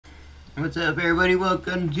What's up, everybody?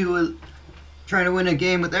 Welcome to trying to win a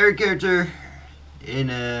game with every character in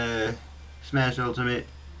Smash Ultimate.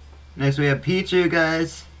 Next we have Pichu,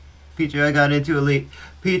 guys. Pichu I got into Elite.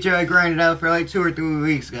 Pichu I grinded out for like 2 or 3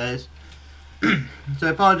 weeks, guys. So I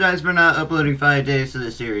apologize for not uploading 5 days to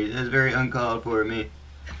this series. That's very uncalled for me.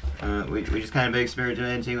 We just kind of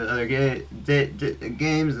experimenting with other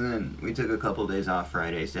games, and then we took a couple days off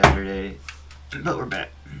Friday, Saturday, but we're back.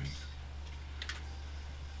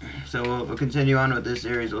 So we'll continue on with this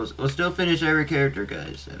series. We'll still finish every character,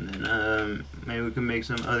 guys, and then maybe we can make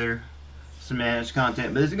some other Smash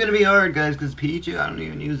content. But it's gonna be hard, guys, because Pichu, I don't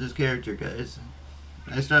even use this character, guys.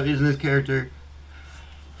 I stopped using this character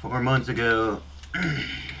 4 months ago.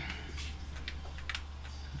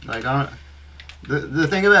 Like, the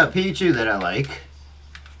thing about Pichu that I like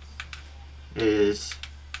is,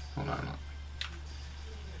 hold on.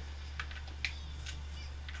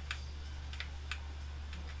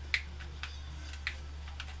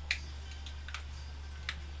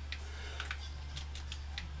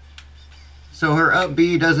 So her up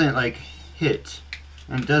B doesn't like hit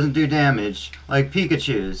and doesn't do damage like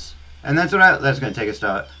Pikachu's, and that's gonna take a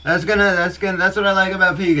stop. That's what I like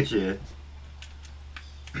about Pikachu,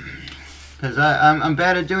 because I'm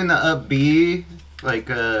bad at doing the up B like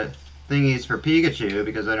thingies for Pikachu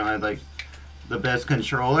because I don't have like the best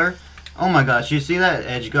controller. Oh my gosh, you see that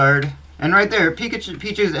edge guard? And right there,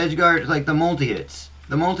 Pichu's edge guard is like the multi hits.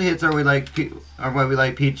 The multi hits are why we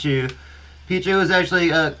like Pichu. Pichu is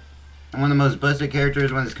actually one of the most busted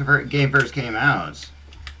characters when this game first came out.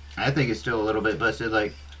 I think it's still a little bit busted.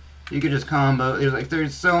 Like, you could just combo.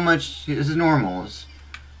 There's so much. His normals.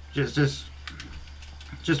 Just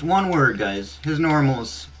one word, guys. His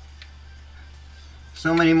normals.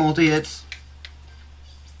 So many multi hits.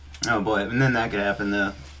 Oh boy, and then that could happen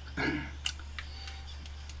though.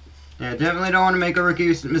 Yeah, definitely don't want to make a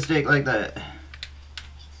rookie mistake like that.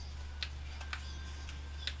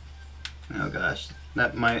 Oh gosh.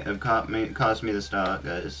 That might have cost me the stock,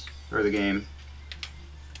 guys, for the game.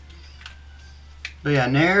 But yeah,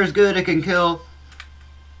 Nair's good. It can kill.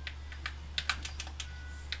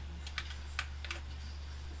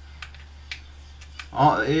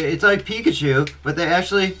 It's like Pikachu, but they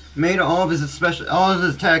actually made all of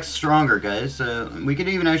his attacks stronger, guys. So we could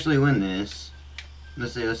even actually win this.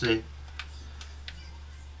 Let's see.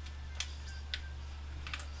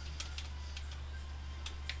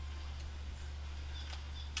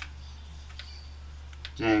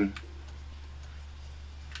 Dang.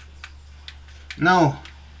 No.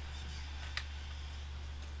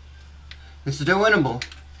 It's still winnable.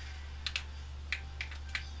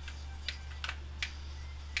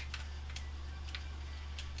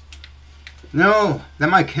 No, that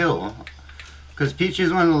might kill. Because Pichu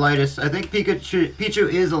is one of the lightest. I think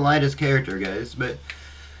Pichu is the lightest character, guys. But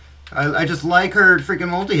I just like her freaking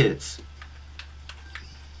multi-hits.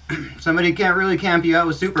 Somebody can't really camp you out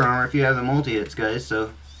with super armor if you have the multi-hits, guys,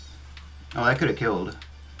 so... Oh, that could have killed.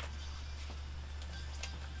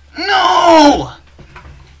 No!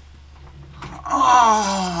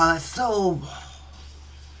 Oh, that's so...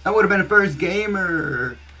 That would have been a first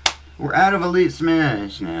gamer. We're out of Elite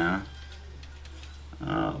Smash now.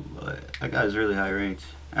 Oh, boy. That guy's really high ranked.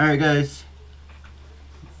 Alright, guys.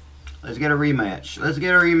 Let's get a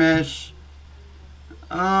rematch.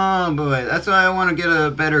 Oh boy, that's why I want to get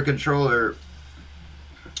a better controller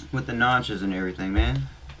with the notches and everything, man.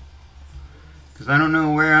 Because I don't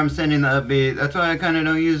know where I'm sending the up B. That's why I kind of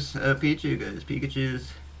don't use Pichu, guys.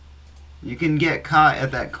 Pikachu's. You can get caught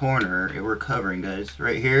at that corner. We're covering, guys.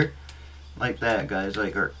 Right here. Like that, guys.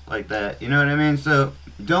 Like that. You know what I mean? So,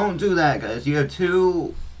 don't do that, guys. You have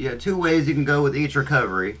two ways you can go with each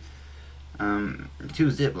recovery.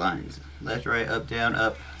 2 zip lines. Left, right, up, down,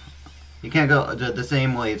 up. You can't go the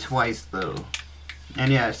same way twice, though.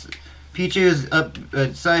 And yes, Pichu's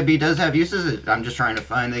side B does have uses. I'm just trying to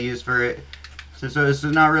find the use for it. So this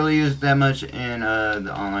is not really used that much in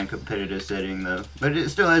the online competitive setting, though. But it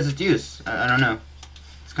still has its use. I don't know.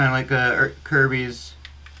 It's kind of like Kirby's...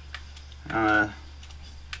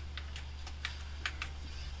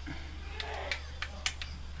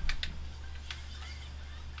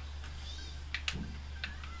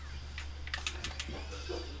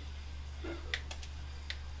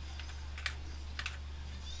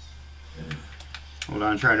 Hold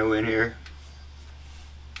on, trying to win here.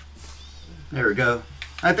 There we go.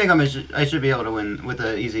 I think I should be able to win with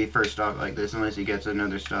an easy first stock like this, unless he gets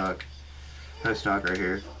another stock. Post stock right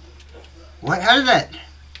here. What? How did that?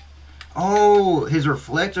 Oh, his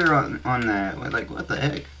reflector on that. Like, what the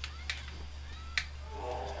heck?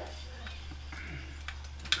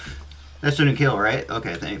 That shouldn't kill, right?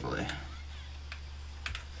 Okay, thankfully.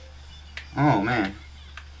 Oh man.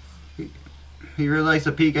 He really likes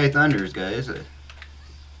the PK Thunders, guys.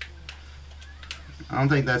 I don't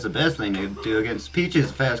think that's the best thing to do against Peach. Is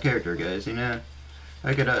a fast character, guys, you know.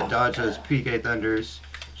 I could dodge those PK Thunders.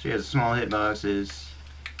 She has small hitboxes.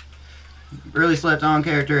 Really slept on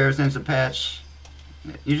character ever since the patch.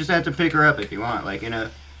 You just have to pick her up if you want, like, you know.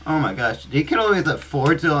 Oh my gosh, he could only hit the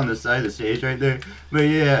forward tilt on the side of the stage right there. But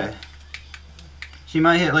yeah, she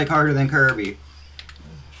might hit like harder than Kirby.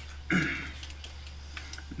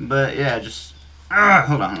 But yeah, just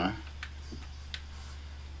hold on.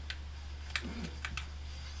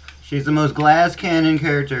 She's the most glass cannon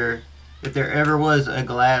character if there ever was a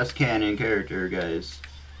glass cannon character, guys.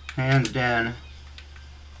 Hands down.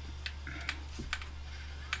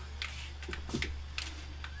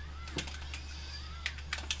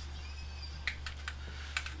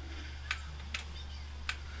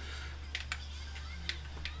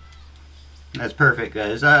 That's perfect,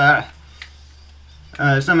 guys.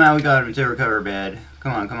 Somehow we got him to recover bad.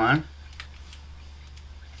 Come on, come on.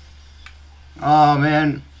 Oh,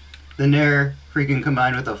 man. The Nair freaking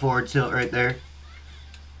combined with a forward tilt right there.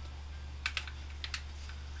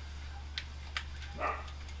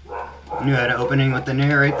 Knew I had an opening with the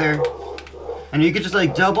Nair right there. And you could just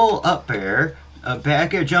like double up air,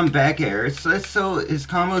 back air, jump back air. It's so, his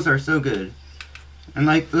combos are so good. And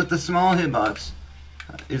like with the small hitbox.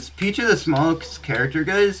 Is Pichu the smallest character,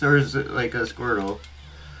 guys? Or is it like a Squirtle?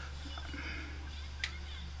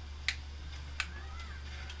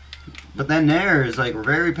 But that Nair is like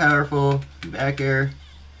very powerful. Back air.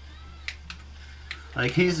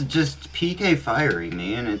 Like he's just PK firing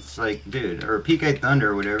me, and it's like, dude, or PK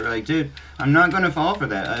Thunder or whatever. Like, dude, I'm not gonna fall for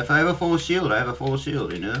that. If I have a full shield, I have a full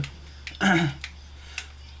shield, you know?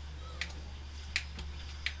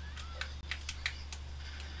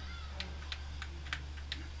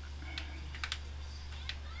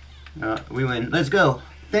 We win. Let's go.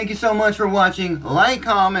 Thank you so much for watching. Like,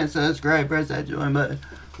 comment, subscribe, press that join button.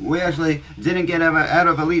 We actually didn't get out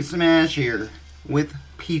of Elite Smash here with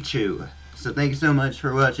Pichu. So thank you so much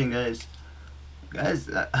for watching, guys. Guys,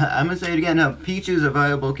 I'm going to say it again. Now, Pichu's a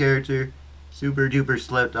viable character. Super duper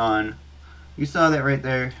slept on. You saw that right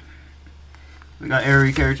there. We got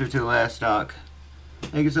every character to the last stock.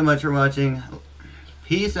 Thank you so much for watching.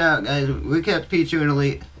 Peace out, guys. We kept Pichu in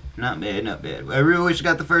Elite. Not bad, not bad. I really wish I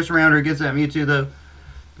got the first rounder against that Mewtwo, though.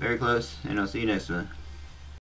 Very close. And I'll see you next one.